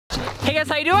Hey guys,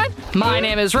 how you doing? My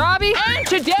name is Robby, and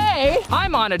today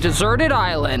I'm on a deserted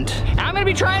island. I'm gonna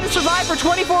be trying to survive for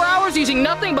 24 hours using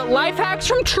nothing but life hacks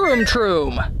from Troom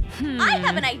Troom. I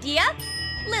have an idea.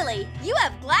 Lily, you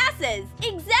have glasses.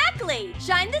 Exactly.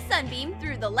 Shine the sunbeam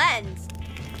through the lens.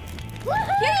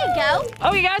 Here you go.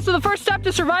 Okay guys, so the first step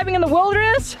to surviving in the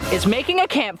wilderness is making a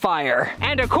campfire.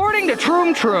 And according to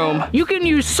Troom Troom, you can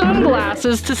use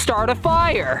sunglasses to start a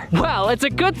fire. Well, it's a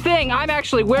good thing I'm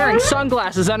actually wearing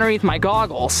sunglasses underneath my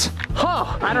goggles.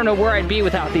 Oh, I don't know where I'd be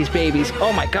without these babies.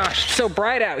 Oh my gosh, it's so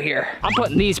bright out here. I'm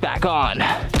putting these back on.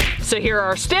 So here are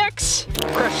our sticks.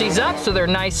 Crush these up so they're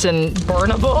nice and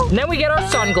burnable. And then we get our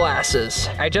sunglasses.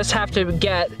 I just have to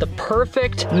get the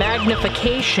perfect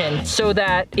magnification so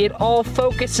that it all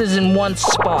focuses in one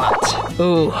spot.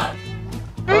 Ooh.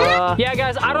 Yeah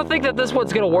guys, I don't think that this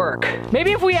one's gonna work.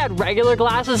 Maybe if we had regular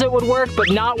glasses it would work, but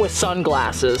not with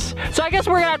sunglasses. So I guess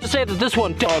we're gonna have to say that this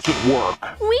one doesn't work.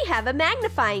 We have a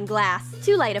magnifying glass.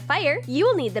 To light a fire, you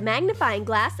will need the magnifying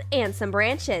glass and some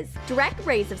branches. Direct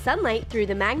rays of sunlight through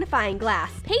the magnifying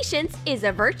glass. Patience is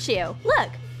a virtue. Look,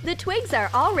 the twigs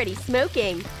are already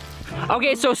smoking.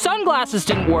 Okay, so sunglasses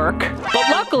didn't work, but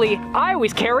luckily, I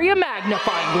always carry a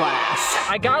magnifying glass.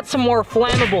 I got some more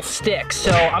flammable sticks,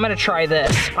 so I'm gonna try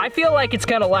this. I feel like it's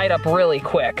gonna light up really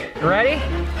quick. You ready?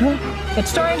 It's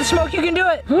starting to smoke, you can do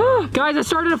it. Guys, I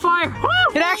started a fire.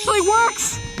 It actually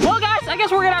works. Well guys, I guess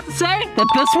we're gonna have to say that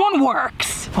this one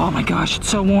works. Oh my gosh, it's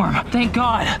so warm. Thank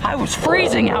God, I was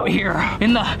freezing out here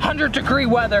in the 100-degree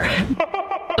weather.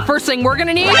 The first thing we're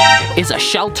gonna need is a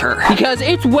shelter because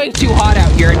it's way too hot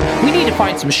out here and we need to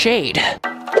find some shade.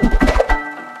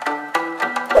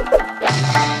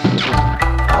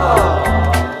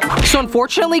 So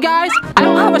unfortunately guys, I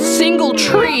don't have a single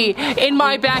tree in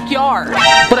my backyard,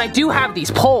 but I do have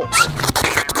these poles.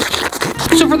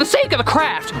 So for the sake of the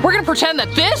craft, we're gonna pretend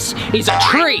that this is a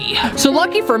tree. So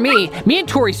lucky for me and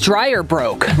Tori's dryer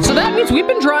broke. So that means we've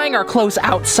been drying our clothes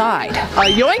outside.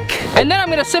 Yoink! And then I'm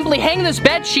gonna simply hang this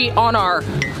bed sheet on our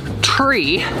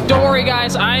tree. Don't worry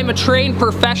guys, I'm a trained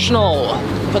professional.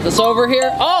 Put this over here.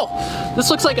 Oh, this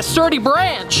looks like a sturdy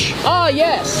branch. Oh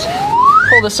yes.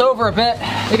 Pull this over a bit.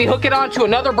 Maybe hook it onto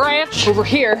another branch over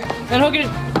here. And hook it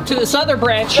to this other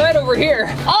branch right over here.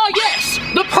 Oh yes,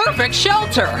 the perfect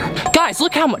shelter. Guys,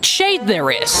 look how much shade there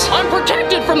is. I'm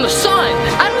protected from the sun.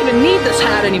 I don't even need this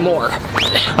hat anymore.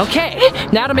 Okay,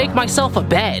 now to make myself a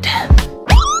bed.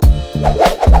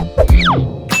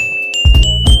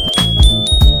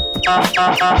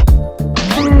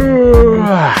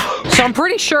 So I'm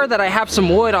pretty sure that I have some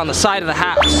wood on the side of the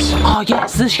house. Oh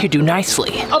yes, this should do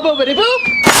nicely. A boopity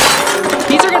boop.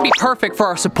 These are gonna be perfect for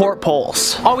our support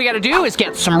poles. All we gotta do is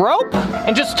get some rope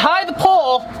and just tie the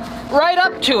pole right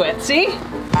up to it, see?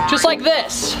 Just like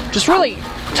this. Just really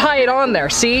tie it on there,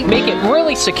 see? Make it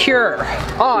really secure.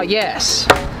 Oh yes.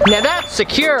 Now that's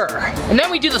secure. And then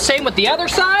we do the same with the other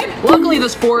side. Luckily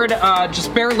this board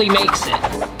just barely makes it.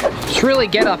 Just really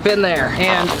get up in there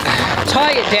and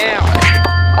tie it down.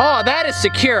 Oh, that is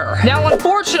secure. Now,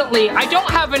 unfortunately, I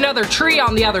don't have another tree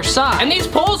on the other side, and these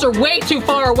poles are way too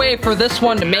far away for this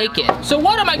one to make it. So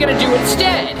what am I gonna do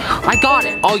instead? I got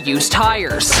it, I'll use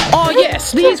tires. Oh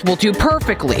yes, these will do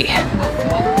perfectly.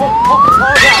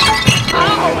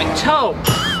 Oh, my toe.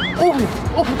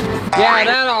 Yeah,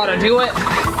 that ought to do it.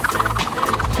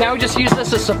 Now we just use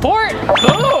this as support.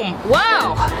 Boom,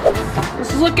 wow.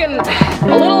 This is looking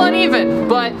a little uneven,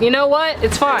 but you know what?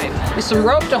 It's fine. Use some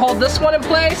rope to hold this one in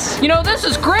place. You know, this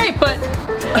is great, but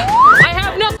I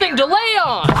have nothing to lay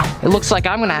on. It looks like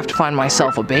I'm gonna have to find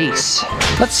myself a base.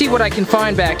 Let's see what I can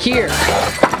find back here.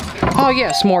 Oh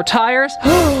yes, more tires.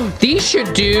 These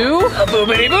should do a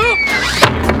boopity boop.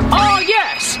 Oh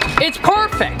yes, it's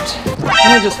perfect.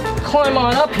 Let me just climb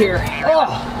on up here.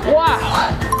 Oh,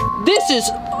 wow. This is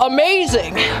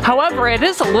amazing. However, it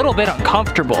is a little bit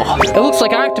uncomfortable. It looks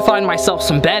like I have to find myself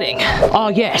some bedding. Oh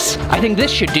yes, I think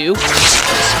this should do.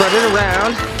 Spread it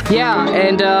around. Yeah,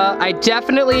 and I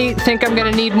definitely think I'm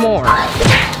gonna need more.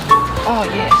 Oh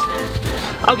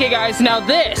yes. Okay guys, now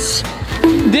this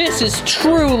is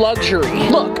true luxury.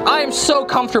 Look, I am so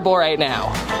comfortable right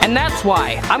now. And that's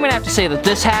why I'm gonna have to say that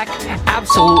this hack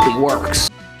absolutely works.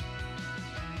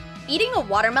 Eating a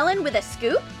watermelon with a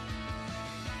scoop?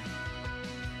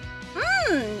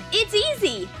 It's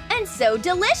easy and so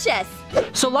delicious.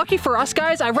 So lucky for us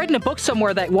guys, I read in a book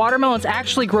somewhere that watermelons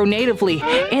actually grow natively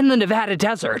in the Nevada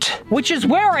desert, which is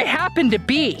where I happen to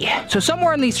be. So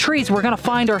somewhere in these trees, we're gonna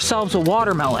find ourselves a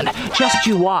watermelon. Just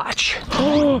you watch.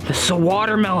 Oh, this is a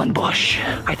watermelon bush.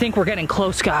 I think we're getting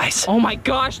close, guys. Oh my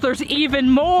gosh, there's even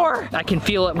more. I can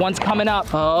feel it, one's coming up.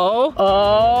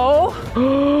 Oh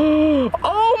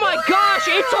my gosh,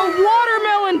 it's a watermelon.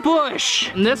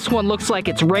 finish. And this one looks like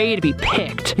it's ready to be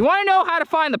picked. You wanna know how to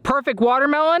find the perfect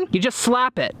watermelon? You just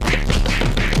slap it.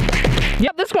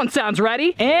 Yep, this one sounds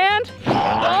ready. And,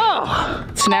 oh,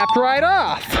 snapped right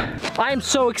off. I am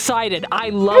so excited. I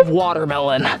love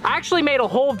watermelon. I actually made a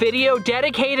whole video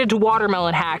dedicated to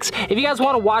watermelon hacks. If you guys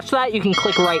want to watch that, you can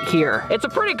click right here. It's a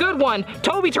pretty good one.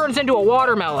 Toby turns into a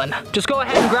watermelon. Just go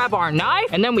ahead and grab our knife,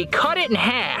 and then we cut it in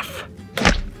half.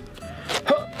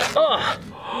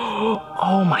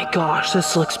 Oh my gosh,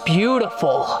 this looks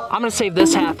beautiful. I'm gonna save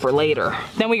this half for later.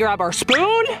 Then we grab our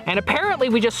spoon, and apparently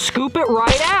we just scoop it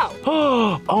right out.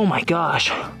 Oh my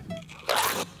gosh.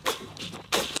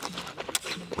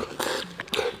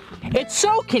 It's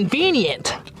so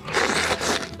convenient.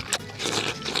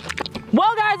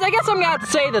 Well guys, I guess I'm gonna have to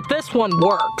say that this one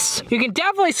works. You can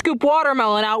definitely scoop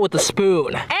watermelon out with a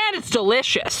spoon, and it's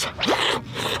delicious.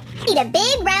 Need a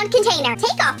big round container.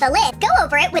 Take off the lid. Go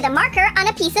over it with a marker on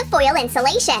a piece of foil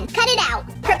insulation. Cut it out.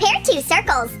 Prepare 2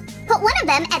 circles. Put one of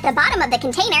them at the bottom of the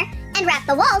container and wrap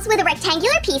the walls with a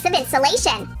rectangular piece of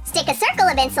insulation. Stick a circle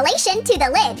of insulation to the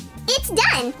lid. It's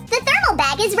done! The thermal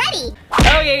bag is ready!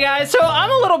 Okay guys, so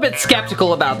I'm a little bit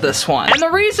skeptical about this one. And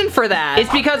the reason for that is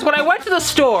because when I went to the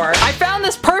store, I found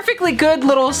this perfectly good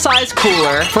little size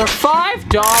cooler for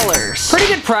 $5.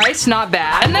 Pretty good price, not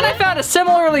bad. And then I found a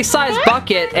similarly sized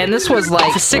bucket, and this was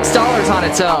like $6 on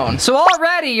its own. So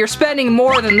already you're spending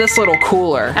more than this little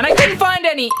cooler. And I couldn't find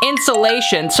any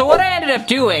insulation, so what I ended up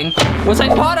doing was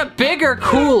I bought a bigger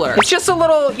cooler. It's just a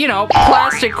little, you know,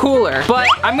 plastic cooler. But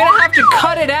I'm gonna have to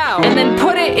cut it out and then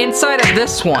put it inside of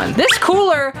this one. This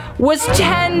cooler was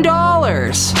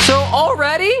 $10. So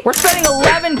already, we're spending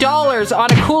 $11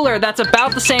 on a cooler that's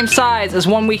about the same size as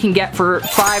one we can get for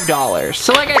 $5.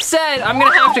 So like I said, I'm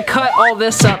gonna have to cut all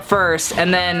this up first,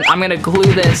 and then I'm gonna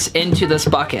glue this into this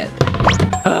bucket.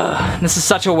 This is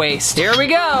such a waste. Here we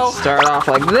go. Start off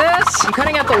like this. I'm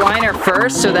cutting out the liner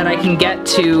first so that I can get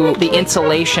to the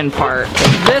insulation part.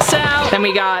 Take this out. Then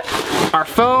we got our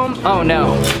foam. Oh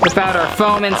no. Whip out our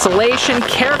foam insulation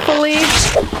carefully.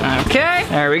 Okay,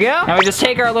 there we go. Now we just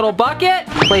take our little bucket,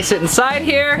 place it inside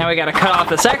here. Now we gotta cut off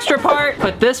this extra part,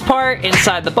 put this part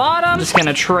inside the bottom. I'm just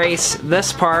gonna trace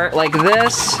this part like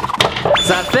this. Does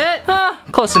that fit?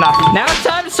 Close enough. Now it's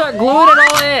time to start gluing it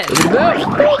all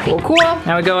in. Cool.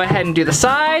 Now we go ahead and do the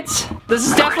sides. This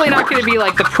is definitely not gonna be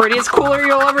like the prettiest cooler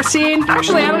you'll ever seen.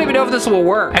 Actually, I don't even know if this will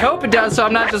work. I hope it does, so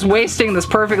I'm not just wasting this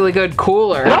perfectly good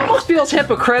cooler. It almost feels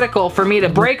hypocritical for me to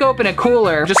break open a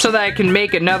cooler just so that I can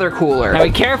make another cooler. Now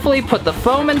we carefully put the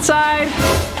foam inside.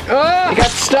 Oh, it got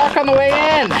stuck on the way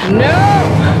in.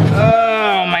 No!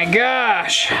 Oh my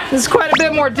gosh. This is quite a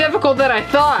bit more difficult than I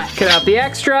thought. Cut out the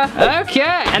extra. Okay.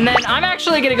 And then I'm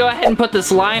actually gonna go ahead and put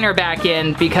this liner back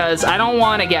in because I don't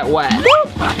want to get wet.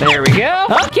 There we go.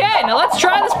 Okay, now let's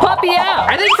try this puppy out.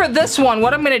 I think for this one,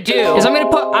 what I'm gonna do is I'm gonna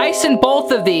put ice in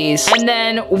both of these and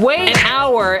then wait an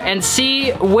hour and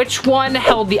see which one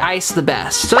held the ice the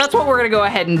best. So that's what we're gonna go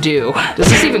ahead and do. Does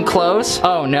this even close?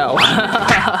 Oh no.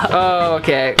 Oh,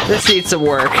 okay. This needs some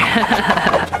work.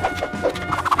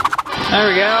 There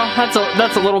we go.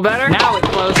 That's a little better. Now it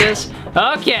closes.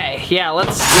 Okay, yeah,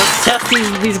 let's test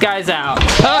these guys out.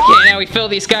 Okay, now we fill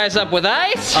these guys up with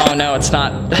ice. Oh no, it's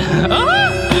not.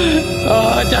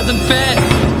 Oh, it doesn't fit.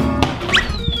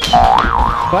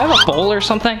 Do I have a bowl or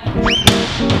something?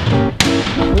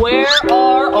 Where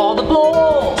are all the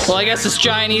bowls? Well, I guess this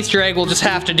giant Easter egg will just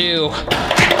have to do.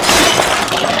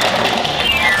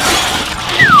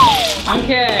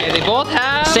 Okay, they both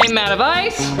have the same amount of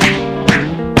ice.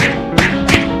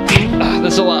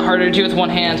 This is a lot harder to do with one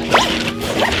hand.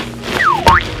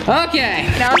 Okay,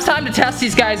 now it's time to test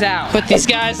these guys out. Put these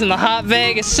guys in the hot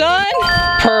Vegas sun.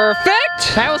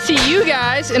 Perfect. I will see you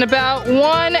guys in about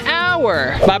 1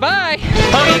 hour. Bye-bye.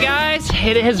 Okay guys,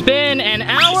 it has been an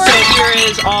hour. So here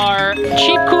is our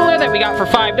cheap cooler that we got for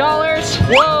 $5.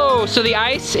 Whoa, so the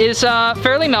ice is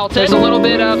fairly melted. There's a little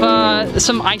bit of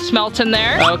some ice melt in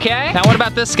there. Okay, now what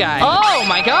about this guy? Oh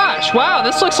my gosh, wow,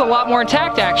 this looks a lot more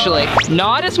intact actually.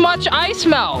 Not as much ice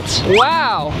melt.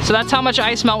 Wow, so that's how much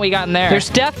ice melt we got in there. There's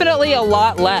definitely a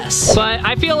lot less, but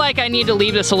I feel like I need to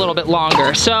leave this a little bit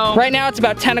longer. So right now it's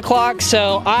about 10 o'clock,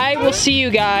 so I will see you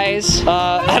guys,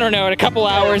 I don't know, in a couple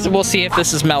hours, and we'll see if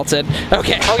this is melted.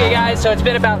 Okay guys, so it's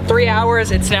been about 3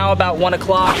 hours. It's now about 1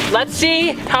 o'clock. Let's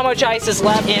see how much ice is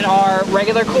left in our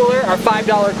regular cooler, our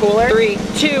 $5 cooler. 3,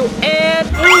 2, and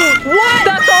what?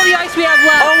 That's all the ice we have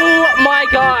left. Oh my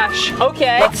gosh.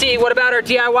 Okay, let's see, what about our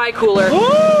DIY cooler?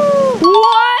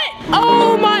 What?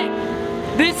 Oh my.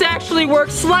 This actually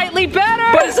works slightly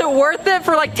better. But is it worth it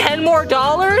for like $10 more?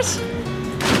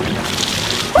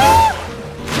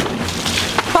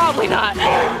 Probably not.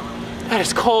 That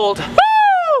is cold.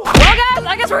 Woo! Well, guys,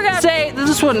 I guess we're gonna say that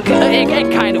this one,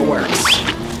 it kind of works.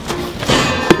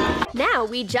 Now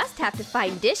we just have to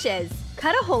find dishes.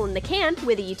 Cut a hole in the can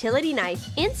with a utility knife.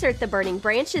 Insert the burning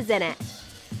branches in it.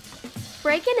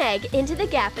 Break an egg into the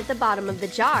gap at the bottom of the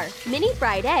jar. Mini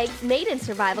fried eggs made in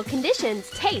survival conditions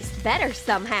taste better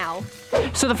somehow.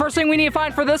 So the first thing we need to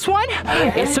find for this one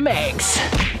is some eggs.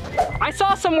 I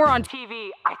saw somewhere on TV,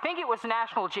 I think it was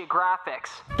National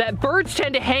Geographic's, that birds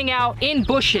tend to hang out in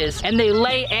bushes and they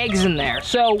lay eggs in there.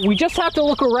 So we just have to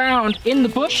look around in the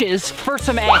bushes for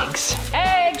some eggs.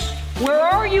 Eggs! Where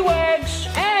are you, eggs?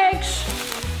 Eggs!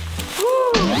 Woo.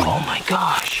 Oh my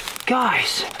gosh,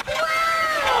 guys.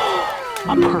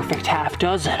 A perfect half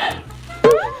dozen.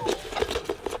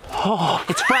 Oh,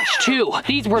 it's fresh too.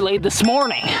 These were laid this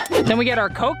morning. Then we get our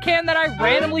Coke can that I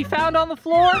randomly found on the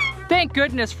floor. Thank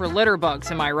goodness for litter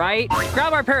bugs, am I right?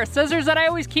 Grab our pair of scissors that I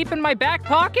always keep in my back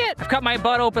pocket. I've cut my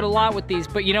butt open a lot with these,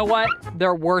 but you know what?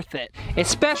 They're worth it,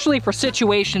 especially for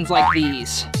situations like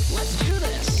these. Let's do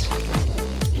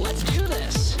this. Let's do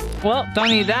this. Well, don't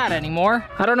need that anymore.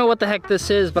 I don't know what the heck this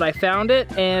is, but I found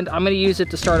it and I'm gonna use it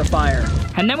to start a fire.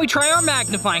 And then we try our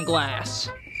magnifying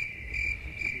glass.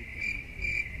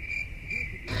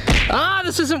 Ah,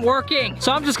 this isn't working.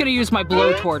 So I'm just gonna use my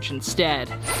blowtorch instead.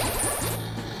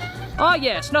 Oh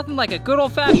yes, nothing like a good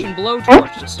old-fashioned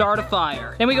blowtorch to start a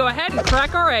fire. Then we go ahead and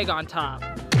crack our egg on top.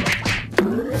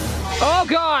 Oh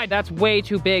God, that's way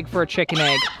too big for a chicken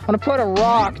egg. I'm gonna put a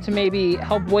rock to maybe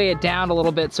help weigh it down a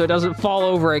little bit so it doesn't fall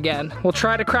over again. We'll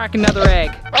try to crack another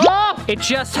egg. Oh, it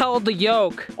just held the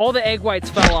yolk. All the egg whites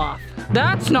fell off.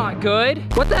 That's not good.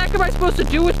 What the heck am I supposed to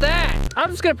do with that? I'm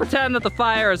just gonna pretend that the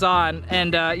fire is on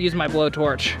and use my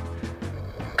blowtorch.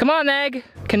 Come on, egg.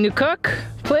 Can you cook,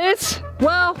 please?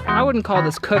 Well, I wouldn't call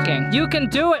this cooking. You can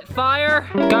do it, fire.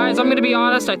 Guys, I'm gonna be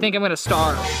honest, I think I'm gonna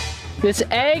starve. This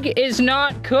egg is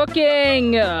not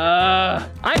cooking.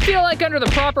 I feel like under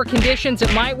the proper conditions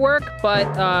it might work, but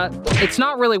it's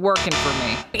not really working for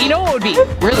me. You know what would be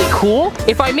really cool?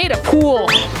 If I made a pool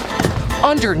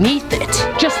underneath it.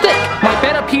 Just think, my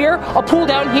bed up here, a pool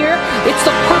down here, it's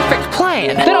the perfect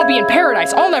plan. Then I'll be in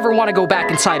paradise. I'll never want to go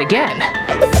back inside again.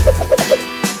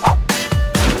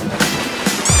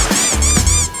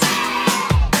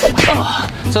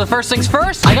 So the first things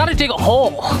first, I gotta dig a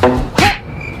hole.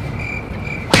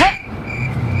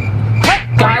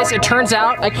 Guys, it turns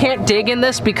out I can't dig in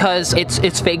this because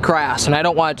it's fake grass and I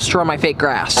don't want to destroy my fake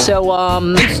grass. So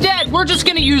instead, we're just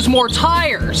gonna use more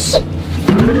tires.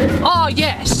 Oh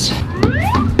yes.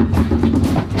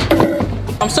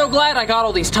 I'm so glad I got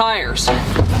all these tires.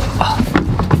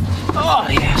 Oh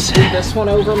yes. Move this one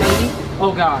over maybe.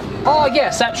 Oh God. Oh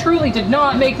yes, that truly did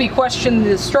not make me question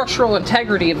the structural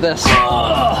integrity of this.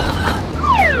 Oh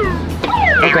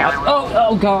God.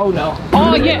 Oh God, oh no.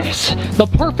 Oh yes, the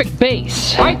perfect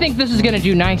base. I think this is gonna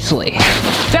do nicely.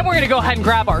 Then we're gonna go ahead and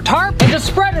grab our tarp and just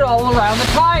spread it all around the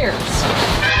tires.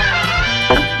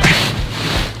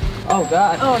 Oh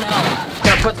God. Oh no.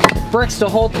 Gotta put bricks to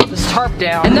hold this tarp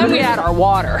down. And then we add our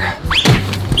water.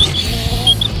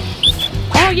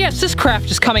 Oh yes, this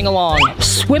craft is coming along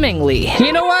swimmingly.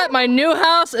 You know what? My new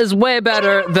house is way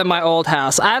better than my old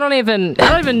house. I don't even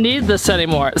need this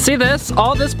anymore. See this?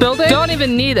 All this building? Don't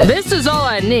even need it. This is all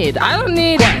I need. I don't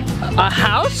need a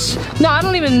house? No, I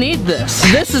don't even need this.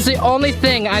 This is the only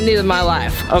thing I need in my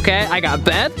life. Okay? I got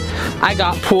bed. I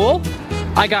got pool.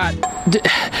 I got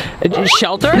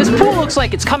shelter. This pool looks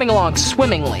like it's coming along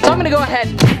swimmingly. So I'm gonna go ahead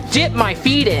and dip my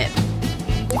feet in.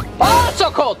 Oh, it's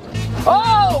so cold.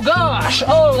 Oh gosh,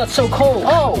 oh that's so cold.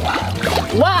 Oh,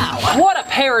 wow, what a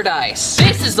paradise.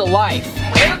 This is the life.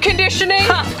 Air conditioning?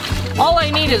 Ha. All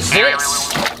I need is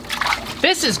this.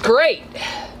 This is great.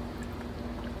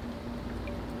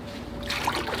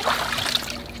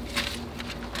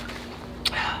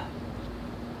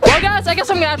 Well guys, I guess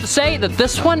I'm gonna have to say that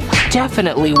this one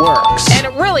definitely works. And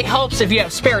it really helps if you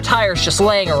have spare tires just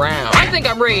laying around. I think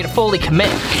I'm ready to fully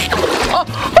commit.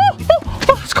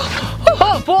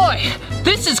 Oh boy,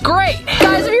 this is great.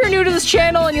 Guys, if you're new to this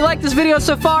channel and you like this video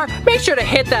so far, make sure to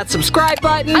hit that subscribe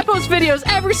button. I post videos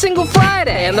every single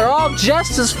Friday, and they're all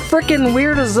just as freaking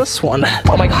weird as this one.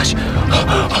 Oh my gosh.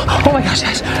 Oh my gosh,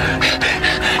 guys.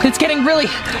 It's getting really...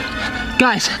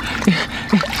 Guys,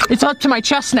 it's up to my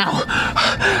chest now.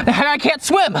 And I can't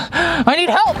swim. I need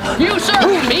help. You, sir.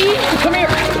 Me? Come here.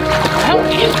 Help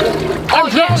me. Oh,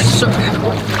 yes, sir.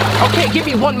 Okay, give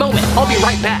me 1 moment. I'll be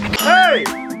right back. Hey!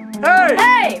 Hey!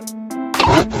 Hey!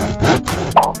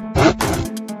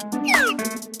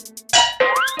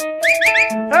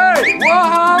 Hey, what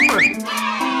happened?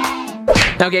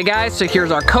 Okay, Okay guys, so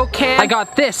here's our Coke can. I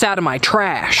got this out of my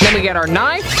trash. Then we get our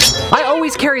knife. I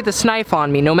always carry this knife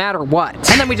on me no matter what.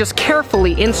 And then we just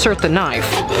carefully insert the knife.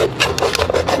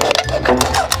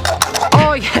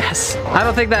 Oh yes, I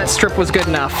don't think that strip was good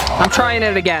enough. I'm trying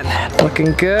it again.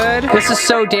 Looking good. This is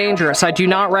so dangerous, I do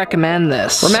not recommend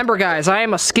this. Remember guys, I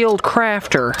am a skilled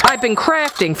crafter. I've been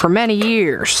crafting for many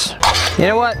years. You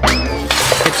know what?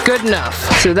 It's good enough.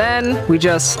 So then we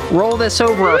just roll this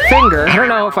over our finger. I don't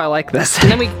know if I like this.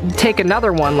 And then we take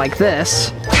another one like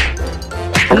this.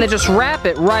 And then just wrap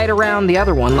it right around the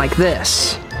other one like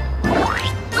this.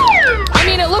 I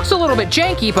mean, it looks a little bit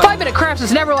janky, but 5-Minute Crafts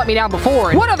has never let me down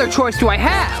before. What other choice do I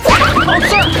have? Oh,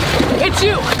 sir, it's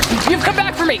you. You've come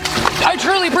back for me. I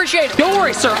truly appreciate it. Don't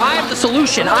worry, sir. I have the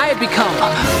solution. I have become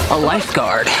a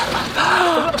lifeguard.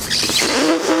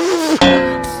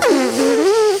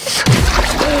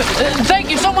 Thank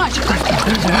you so much.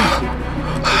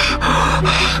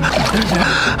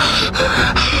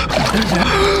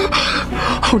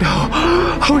 Oh no.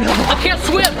 Oh no. I can't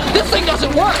swim. This thing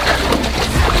doesn't work.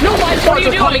 No lifeguards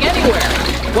are coming anywhere.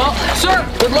 Well, sir,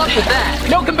 good luck with that.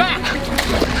 No, come back.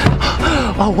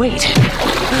 Oh, wait.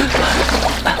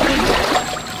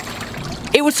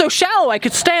 It was so shallow I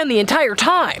could stand the entire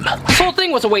time. This whole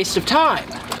thing was a waste of time.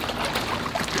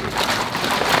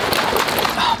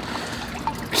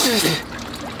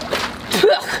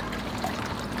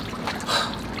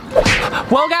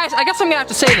 Well, guys, I guess I'm gonna have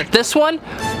to say that this one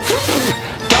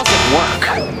doesn't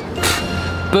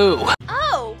work. Boo.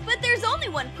 Oh, but there's only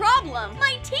one problem.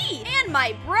 My teeth and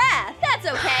my breath. That's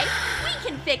okay. We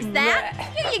can fix that.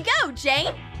 Here you go,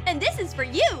 Jane. And this is for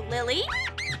you, Lily.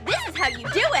 This is how you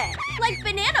do it. Like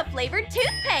banana-flavored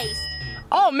toothpaste.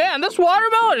 Oh man, this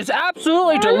watermelon is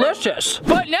absolutely delicious.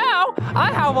 But now,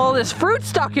 I have all this fruit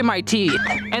stuck in my teeth.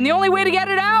 And the only way to get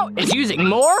it out is using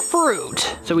more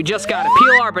fruit. So we just gotta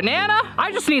peel our banana.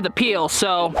 I just need the peel,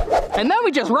 so. And then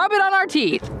we just rub it on our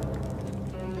teeth.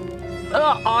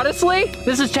 Honestly,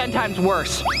 this is 10 times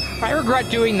worse. I regret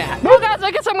doing that. Well guys,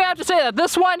 I guess I'm gonna have to say that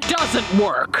this one doesn't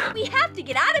work. We have to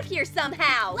get out of here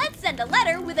somehow. Let's send a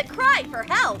letter with a cry for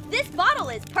help. This bottle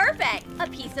is perfect. A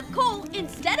piece of coal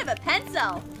instead of a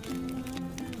pencil.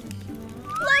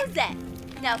 Close it.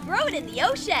 Now throw it in the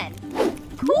ocean.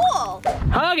 Cool.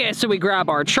 Okay, so we grab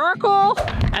our charcoal,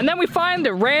 and then we find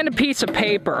the random piece of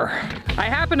paper. I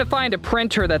happen to find a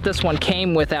printer that this one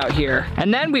came with out here.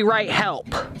 And then we write help.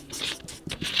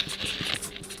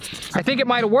 I think it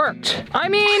might have worked. I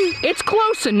mean, it's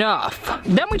close enough.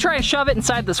 Then we try and shove it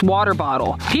inside this water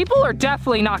bottle. People are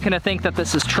definitely not gonna think that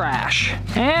this is trash.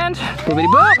 And, boopity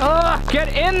boop,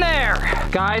 get in there.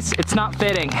 Guys, it's not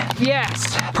fitting.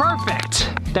 Yes, perfect.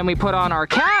 Then we put on our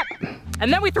cap,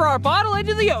 and then we throw our bottle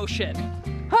into the ocean.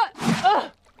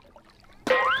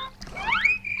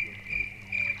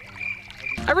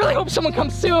 I really hope someone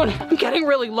comes soon. I'm getting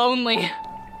really lonely.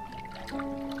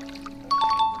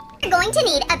 You're going to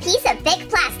need a piece of thick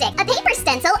plastic, a paper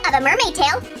stencil of a mermaid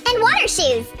tail, and water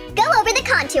shoes. Go over the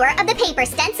contour of the paper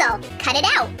stencil. Cut it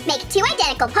out. Make 2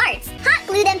 identical parts. Hot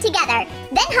glue them together.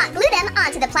 Then hot glue them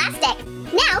onto the plastic.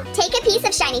 Now, take a piece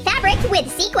of shiny fabric with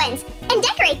sequins and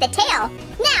decorate the tail.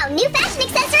 Now, new fashion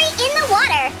accessory in the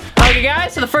water. Okay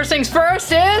guys, so the first things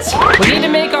first is we need to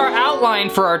make our outline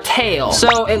for our tail.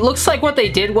 So it looks like what they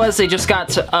did was they just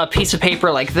got a piece of paper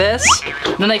like this,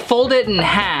 and then they fold it in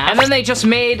half, and then they just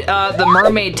made the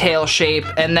mermaid tail shape,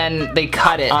 and then they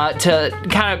cut it to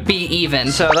kind of be even.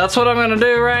 So that's what I'm gonna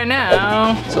do right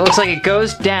now. So it looks like it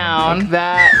goes down like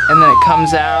that, and then it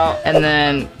comes out, and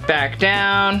then back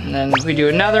down, and then we do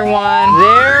another one.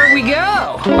 There we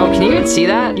go. Oh, can you even see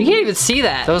that? You can't even see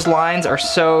that. Those lines are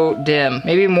so dim.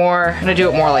 Maybe more, I'm gonna do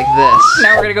it more like this.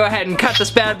 Now we're gonna go ahead and cut this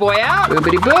bad boy out.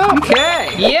 Boopity boop.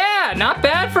 Okay. Yeah, not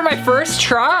bad for my first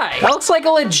try. That looks like a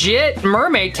legit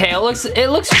mermaid tail. It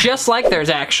looks just like theirs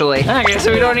actually. Okay,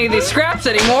 so we don't need these scraps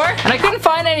anymore. And I couldn't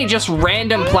find any just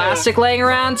random plastic laying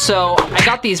around, so I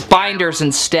got these binders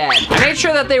instead. I made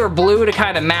sure that they were blue to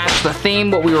kind of match the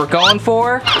theme, what we were going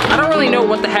for. I don't really know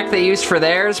what the heck they used for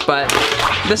theirs, but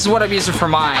this is what I'm using for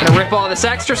mine. I'm gonna rip all this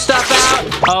extra stuff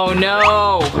out. Oh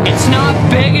no, it's not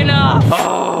big enough.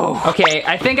 Oh, okay,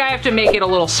 I think I have to make it a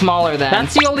little smaller then.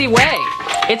 That's the only way.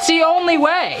 It's the only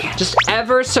way. Just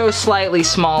ever so slightly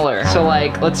smaller. So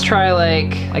like, let's try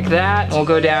like that. We'll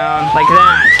go down like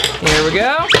that. Here we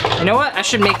go. You know what? I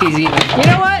should make these even. You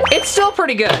know what? It's still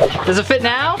pretty good. Does it fit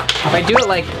now? If I do it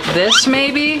like this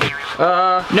maybe?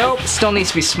 Nope, still needs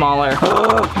to be smaller.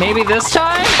 Maybe this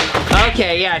time?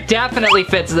 Okay, yeah, definitely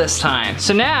fits this time.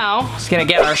 So now, just gonna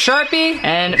get our Sharpie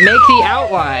and make the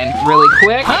outline really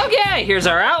quick. Okay, here's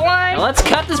our outline. Now let's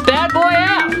cut this bad boy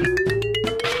out.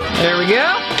 There we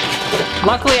go.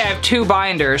 Luckily, I have 2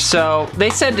 binders, so they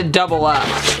said to double up.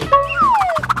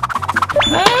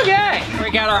 Okay,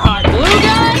 we got our hot glue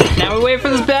gun. Now we wait for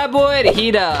this bad boy to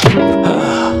heat up.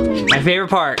 My favorite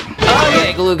part.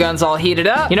 Okay, glue gun's all heated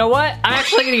up. You know what? I'm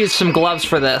actually gonna use some gloves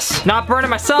for this. Not burning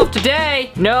myself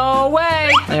today. No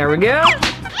way. There we go.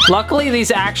 Luckily,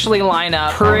 these actually line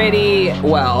up pretty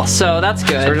well, so that's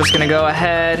good. So we're just gonna go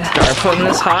ahead, start putting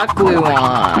this hot glue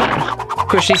on.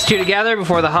 Push these 2 together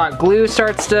before the hot glue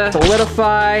starts to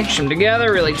solidify. Push them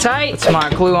together really tight. Put some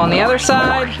hot glue on the other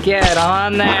side. Get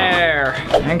on there.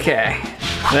 Okay.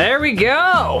 There we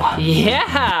go.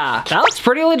 Yeah, that looks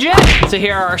pretty legit. So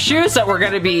here are our shoes that we're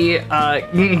gonna be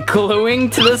gluing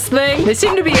to this thing. They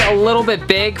seem to be a little bit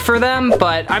big for them,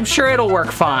 but I'm sure it'll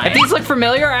work fine. If these look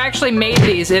familiar, I actually made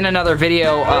these in another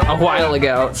video a while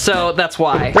ago, so that's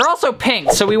why. They're also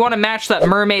pink, so we wanna match that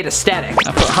mermaid aesthetic.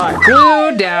 I put hot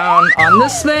glue down on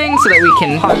this thing so that we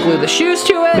can hot glue the shoes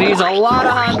to it. I use a lot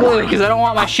of hot glue because I don't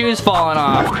want my shoes falling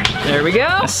off. There we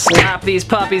go. Slap these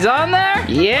puppies on there.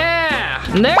 Yeah.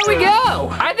 And there we go.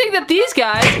 I think that these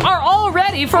guys are all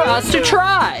ready for us to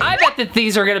try. I bet that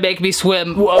these are gonna make me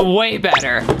swim way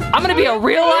better. I'm gonna be a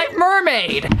real life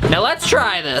mermaid. Now let's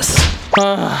try this.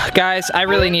 Guys, I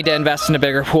really need to invest in a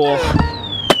bigger pool.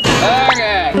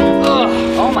 Okay.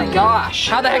 Oh my gosh.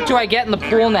 How the heck do I get in the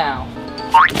pool now?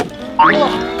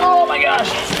 Oh my gosh.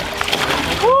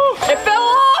 It fell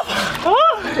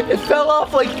off. It fell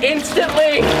off like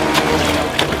instantly.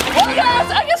 Well guys,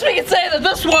 I guess we can say that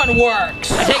this one works.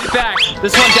 I take it back.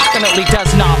 This one definitely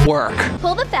does not work.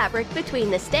 Pull the fabric between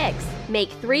the sticks.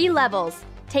 Make 3 levels.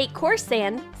 Take coarse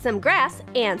sand, some grass,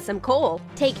 and some coal.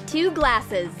 Take 2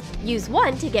 glasses. Use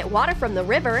one to get water from the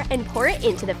river and pour it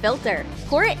into the filter.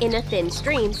 Pour it in a thin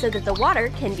stream so that the water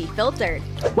can be filtered.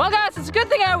 Well guys, it's a good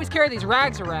thing I always carry these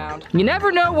rags around. You never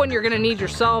know when you're gonna need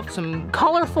yourself some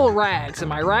colorful rags,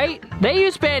 am I right? They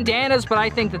use bandanas, but I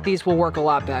think that these will work a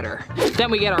lot better.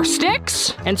 Then we get our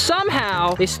sticks, and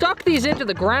somehow they stuck these into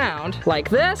the ground like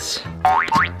this.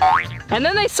 And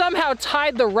then they somehow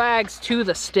tied the rags to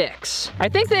the sticks. I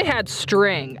think they had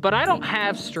string, but I don't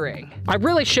have string. I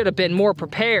really should have been more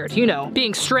prepared, you know,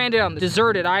 being stranded on the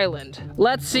deserted island.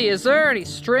 Let's see, is there any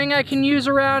string I can use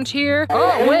around here?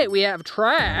 Oh, wait, we have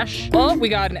trash. Oh, we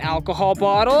got an alcohol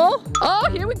bottle. Oh,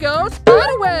 here we go,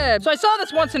 spider web. So I saw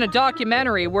this once in a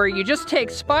documentary where you just take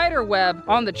spider web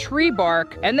on the tree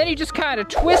bark and then you just kind of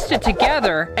twist it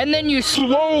together and then you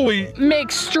slowly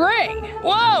make string.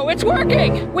 Whoa, it's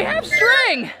working. We have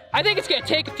string. I think it's gonna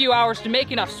take a few hours to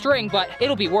make enough string, but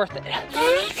it'll be worth it.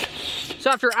 So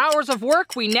after hours of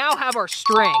work, we now have our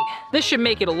string. This should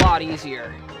make it a lot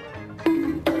easier.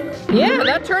 Yeah,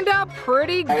 that turned out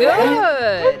pretty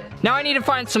good. Now I need to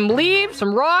find some leaves,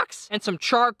 some rocks, and some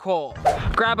charcoal.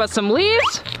 Grab us some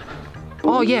leaves.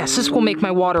 Oh yes, this will make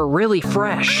my water really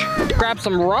fresh. Grab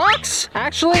some rocks.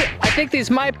 Actually, I think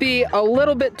these might be a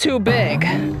little bit too big.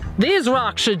 These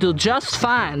rocks should do just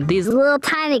fine. These Little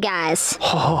tiny guys.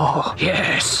 Oh,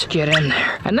 yes, get in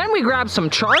there. And then we grab some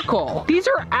charcoal. These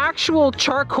are actual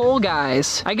charcoal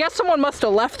guys. I guess someone must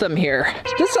have left them here.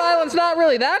 This island's not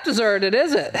really that deserted,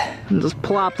 is it? Just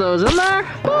plop those in there.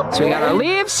 Boop. So we got our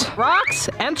leaves, rocks,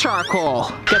 and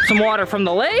charcoal. Get some water from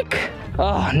the lake.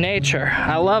 Oh, nature.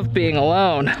 I love being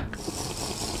alone.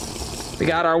 We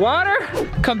got our water.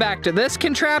 Come back to this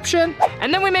contraption.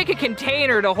 And then we make a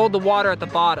container to hold the water at the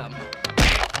bottom.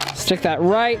 Stick that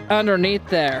right underneath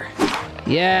there.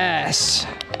 Yes.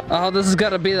 Oh, this is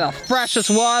gonna be the freshest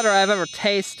water I've ever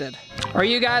tasted. Are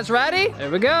you guys ready?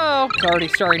 There we go. It's already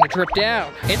starting to drip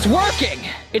down. It's working.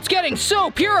 It's getting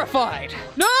so purified.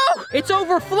 No, it's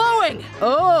overflowing.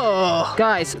 Oh,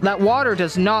 guys, that water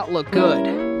does not look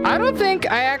good. I don't think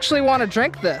I actually want to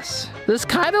drink this. This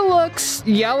kind of looks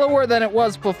yellower than it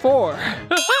was before.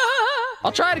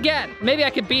 I'll try it again. Maybe I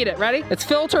can beat it. Ready? It's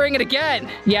filtering it again.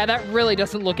 Yeah, that really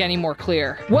doesn't look any more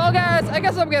clear. Well, guys, I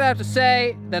guess I'm gonna have to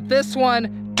say that this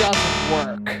one doesn't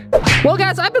work. Well,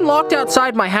 guys, I've been locked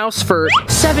outside my house for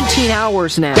 17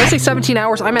 hours now. Did I say 17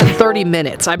 hours? I'm at 30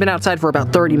 minutes. I've been outside for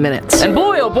about 30 minutes. And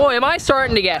boy, oh boy, am I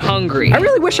starting to get hungry. I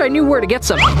really wish I knew where to get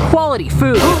some quality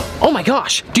food. Oh my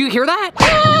gosh, do you hear that?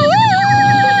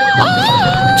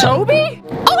 Toby?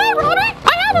 Oh, hey, Robby!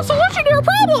 I have a solution to your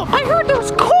problem! I heard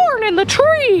there's corn in the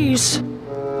trees!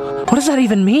 What does that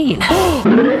even mean?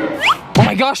 Oh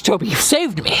my gosh, Toby, you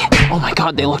saved me! Oh my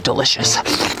god, they look delicious.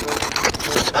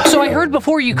 So I heard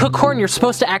before you cook corn, you're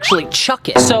supposed to actually chuck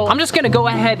it. So I'm just gonna go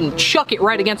ahead and chuck it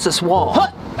right against this wall.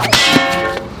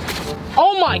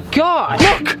 Oh my god!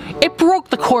 Look! It broke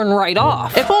the corn right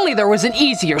off. If only there was an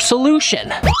easier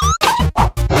solution.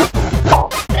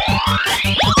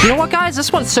 You know what, guys?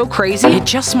 This one's so crazy, it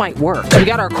just might work. We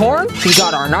got our corn, we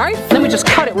got our knife, then we just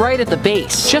cut it right at the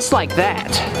base, just like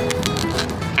that.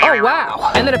 Oh,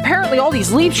 wow. And then apparently all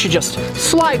these leaves should just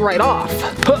slide right off.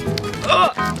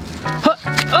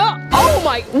 Oh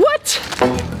my, what?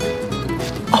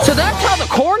 So that's how the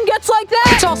corn gets like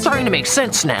that? It's all starting to make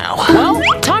sense now.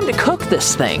 Well, time to cook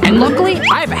this thing. And luckily,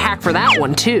 I have a hack for that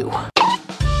one too.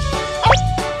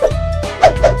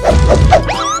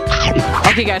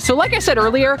 Okay guys, so like I said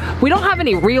earlier, we don't have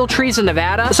any real trees in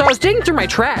Nevada, so I was digging through my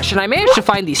trash and I managed to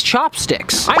find these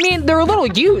chopsticks. I mean, they're a little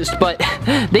used, but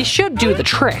they should do the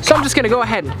trick. So I'm just gonna go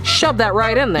ahead and shove that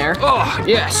right in there. Oh,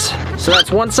 yes. So that's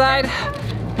one side,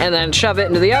 and then shove it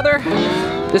into the other.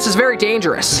 This is very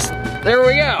dangerous. There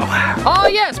we go. Oh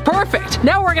yes, perfect.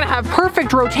 Now we're gonna have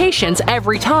perfect rotations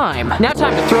every time. Now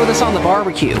time to throw this on the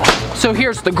barbecue. So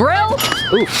here's the grill.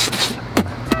 Oof.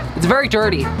 It's very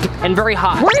dirty and very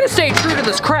hot. We're gonna stay true to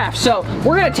this craft, so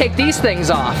we're gonna take these things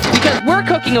off because we're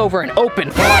cooking over an open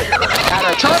fire. Add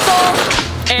our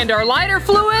charcoal and our lighter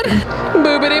fluid.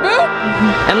 Boobity boop.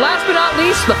 And last but not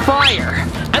least, the fire.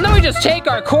 And then we just take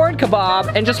our corn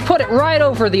kebab and just put it right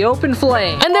over the open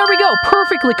flame. And there we go,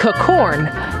 perfectly cooked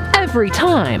corn. Every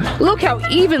time. Look how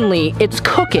evenly it's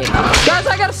cooking. Guys,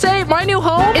 I gotta say, my new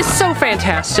home is so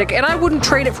fantastic and I wouldn't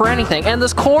trade it for anything. And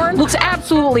this corn looks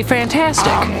absolutely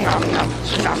fantastic.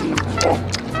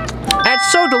 And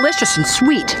it's so delicious and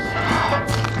sweet.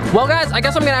 Well guys, I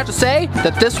guess I'm gonna have to say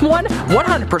that this one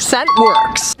 100%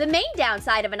 works. The main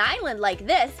downside of an island like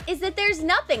this is that there's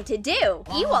nothing to do.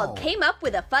 Ewald came up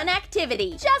with a fun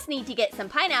activity. Just need to get some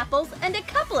pineapples and a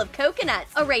couple of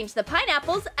coconuts. Arrange the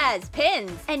pineapples as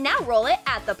pins. And now roll it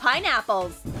at the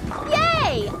pineapples.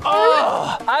 Yay!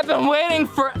 Oh, I've been waiting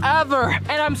forever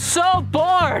and I'm so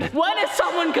bored. When is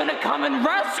someone gonna come and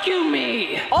rescue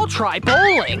me? I'll try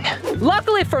bowling.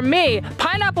 Luckily for me,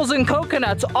 pineapples and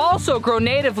coconuts also grow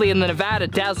natively in the Nevada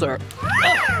desert.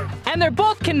 And they're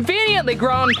both conveniently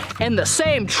grown in the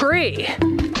same tree.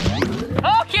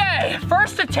 Okay,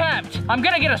 first attempt. I'm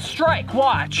gonna get a strike,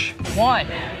 watch. 1,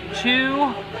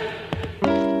 2.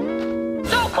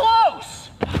 So close!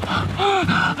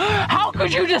 How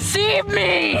could you deceive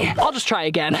me? I'll just try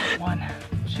again. 1,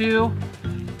 2.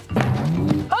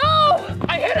 Oh,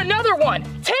 I hit another one.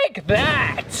 Take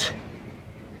that.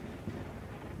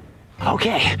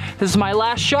 Okay, this is my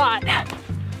last shot.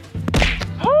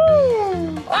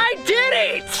 I did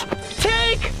it!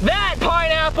 Take that,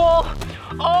 pineapple!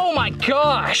 Oh my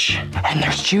gosh! And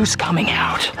there's juice coming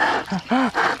out.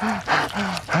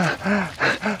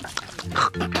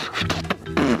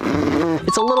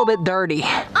 It's a little bit dirty.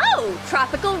 Oh,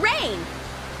 tropical rain!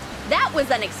 That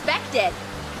was unexpected.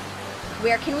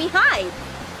 Where can we hide?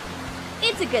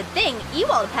 It's a good thing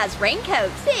Ewald has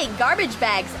raincoats. Big garbage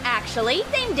bags, actually.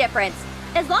 Same difference.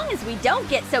 As long as we don't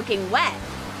get soaking wet.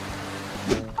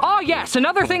 Oh yes,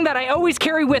 another thing that I always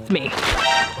carry with me.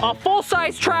 A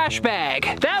full-size trash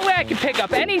bag. That way I can pick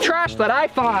up any trash that I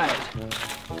find.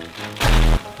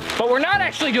 But we're not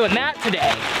actually doing that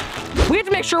today. We have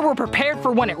to make sure we're prepared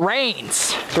for when it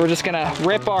rains. So we're just gonna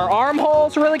rip our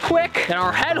armholes really quick and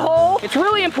our head hole. It's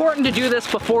really important to do this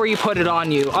before you put it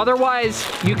on you. Otherwise,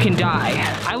 you can die.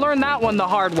 I learned that one the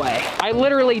hard way. I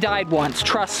literally died once,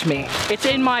 trust me. It's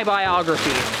in my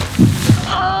biography.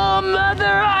 Oh, mother,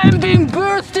 I'm being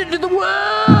birthed into the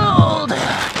world!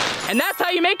 And that's how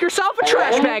you make yourself a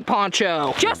trash bag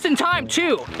poncho. Just in time,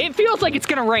 too. It feels like it's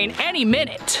gonna rain any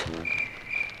minute.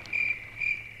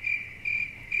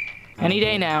 Any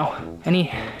day now. Any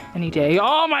day.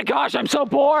 Oh my gosh, I'm so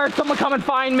bored. Someone come and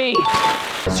find me.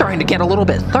 Starting to get a little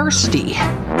bit thirsty.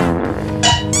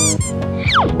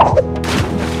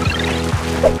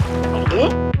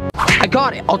 I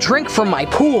got it. I'll drink from my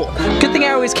pool. Good thing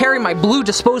I always carry my blue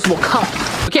disposable cup.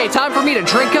 Okay, time for me to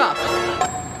drink up.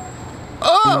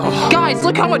 Oh, guys,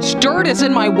 look how much dirt is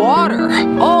in my water.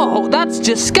 Oh, that's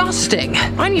disgusting.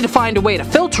 I need to find a way to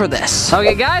filter this.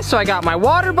 Okay, guys, so I got my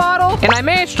water bottle, and I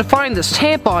managed to find this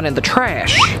tampon in the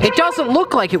trash. It doesn't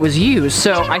look like it was used,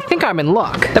 so I think I'm in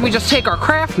luck. Then we just take our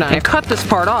craft knife and cut this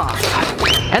part off.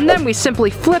 And then we simply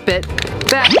flip it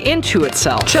back into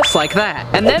itself, just like that.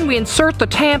 And then we insert the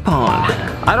tampon.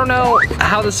 I don't know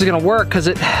how this is gonna work, because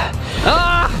it...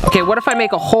 Okay, what if I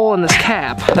make a hole in this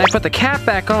cap? And I put the cap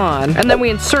back on, and then we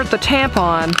insert the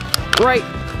tampon right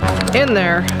in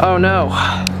there. Oh no.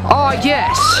 Oh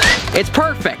yes, it's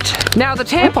perfect. Now the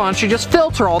tampon should just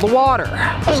filter all the water.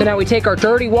 So now we take our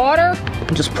dirty water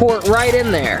and just pour it right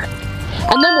in there.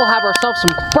 And then we'll have ourselves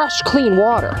some fresh, clean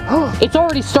water. It's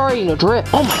already starting to drip.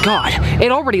 Oh my god,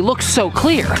 it already looks so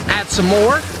clear. Add some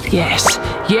more. Yes,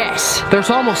 yes. There's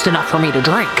almost enough for me to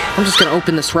drink. I'm just gonna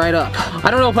open this right up. I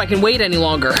don't know if I can wait any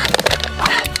longer.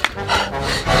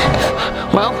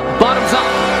 Well, bottoms up.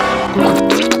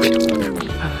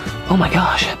 Oh my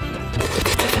gosh.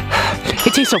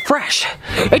 It tastes so fresh.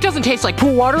 It doesn't taste like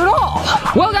pool water at all.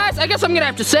 Well guys, I guess I'm gonna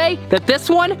have to say that this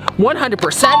one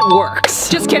 100% works.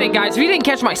 Just kidding guys, if you didn't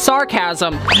catch my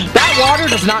sarcasm, that water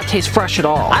does not taste fresh at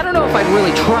all. I don't know if I'd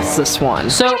really trust this one.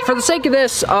 So for the sake of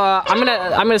this, I'm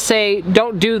gonna say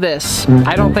don't do this.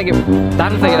 I don't think it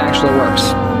actually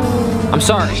works. I'm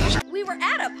sorry. We were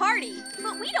at a party,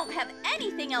 but we don't have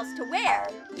anything else to wear.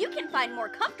 You can find more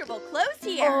comfortable clothes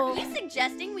here. Are you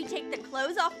suggesting we take the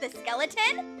clothes off the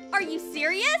skeleton? Are you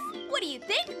serious? What do you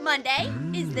think, Monday?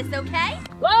 Is this okay?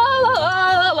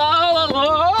 Oh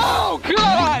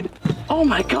God! Oh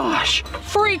my gosh,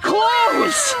 free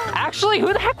clothes! Actually,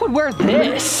 who the heck would wear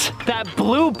this? That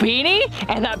blue beanie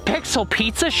and that pixel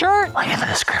pizza shirt? Look in the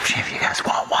description if you guys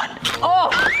want one.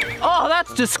 Oh,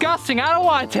 that's disgusting. I don't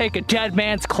want to take a dead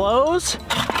man's clothes.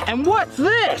 And what's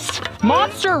this?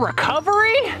 Monster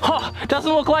recovery? Huh,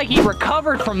 doesn't look like he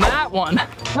recovered from that one.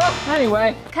 Well,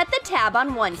 anyway. Cut the tab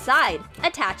on one side.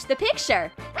 Attach the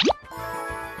picture.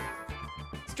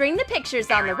 String the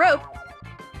pictures on the rope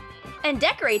and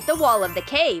decorate the wall of the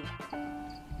cave.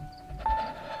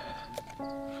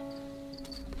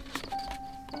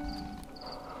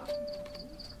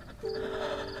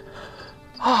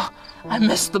 Oh, I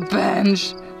missed the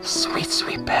bench. Sweet,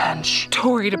 sweet bench.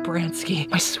 Tori Dobransky,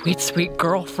 my sweet, sweet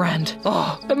girlfriend.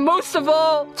 Oh, and most of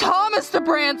all, Thomas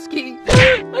Dobransky.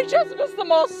 I just miss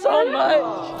them all so much.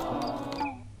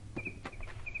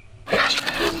 Gosh,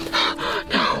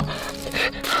 no.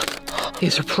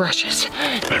 These are precious.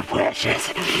 They're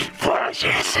precious.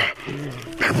 Precious.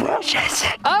 They're precious.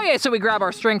 Okay, so we grab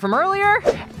our string from earlier,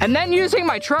 and then using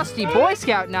my trusty Boy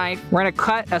Scout knife, we're gonna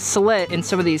cut a slit in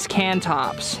some of these can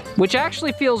tops, which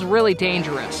actually feels really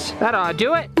dangerous. That ought to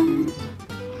do it.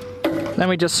 Then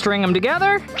we just string them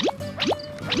together.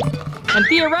 And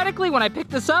theoretically, when I pick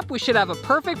this up, we should have a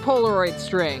perfect Polaroid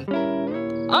string.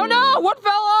 Oh no, one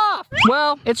fell off!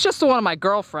 Well, it's just one of my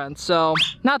girlfriends, so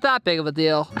not that big of a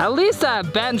deal. At least I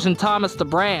have Benj and Thomas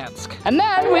Dobransk. And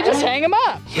then we just hang them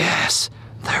up. Yes,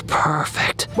 they're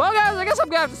perfect. Well guys, I guess I'm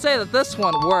gonna have to say that this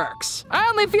one works. I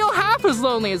only feel half as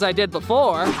lonely as I did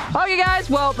before. Okay guys,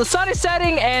 well, the sun is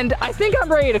setting and I think I'm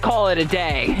ready to call it a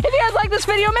day. If you guys like this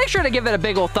video, make sure to give it a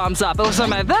big old thumbs up. It looks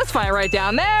like this fire right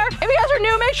down there. If you guys are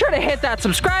new, make sure to hit that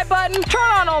subscribe button,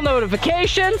 turn on all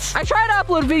notifications. I try to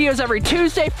upload videos every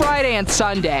Tuesday, Friday, and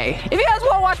Sunday. If you guys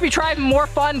want to watch me try more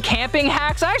fun camping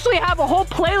hacks, I actually have a whole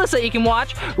playlist that you can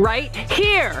watch right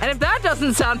here. And if that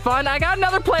doesn't sound fun, I got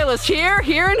another playlist here,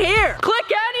 and here. Click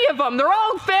any of them. They're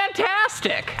all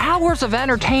fantastic. Hours of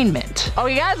entertainment.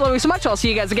 Okay, guys, love you so much. I'll see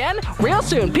you guys again real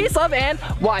soon. Peace, love, and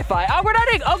Wi-Fi. Awkward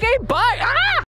editing. Okay, bye. Ah!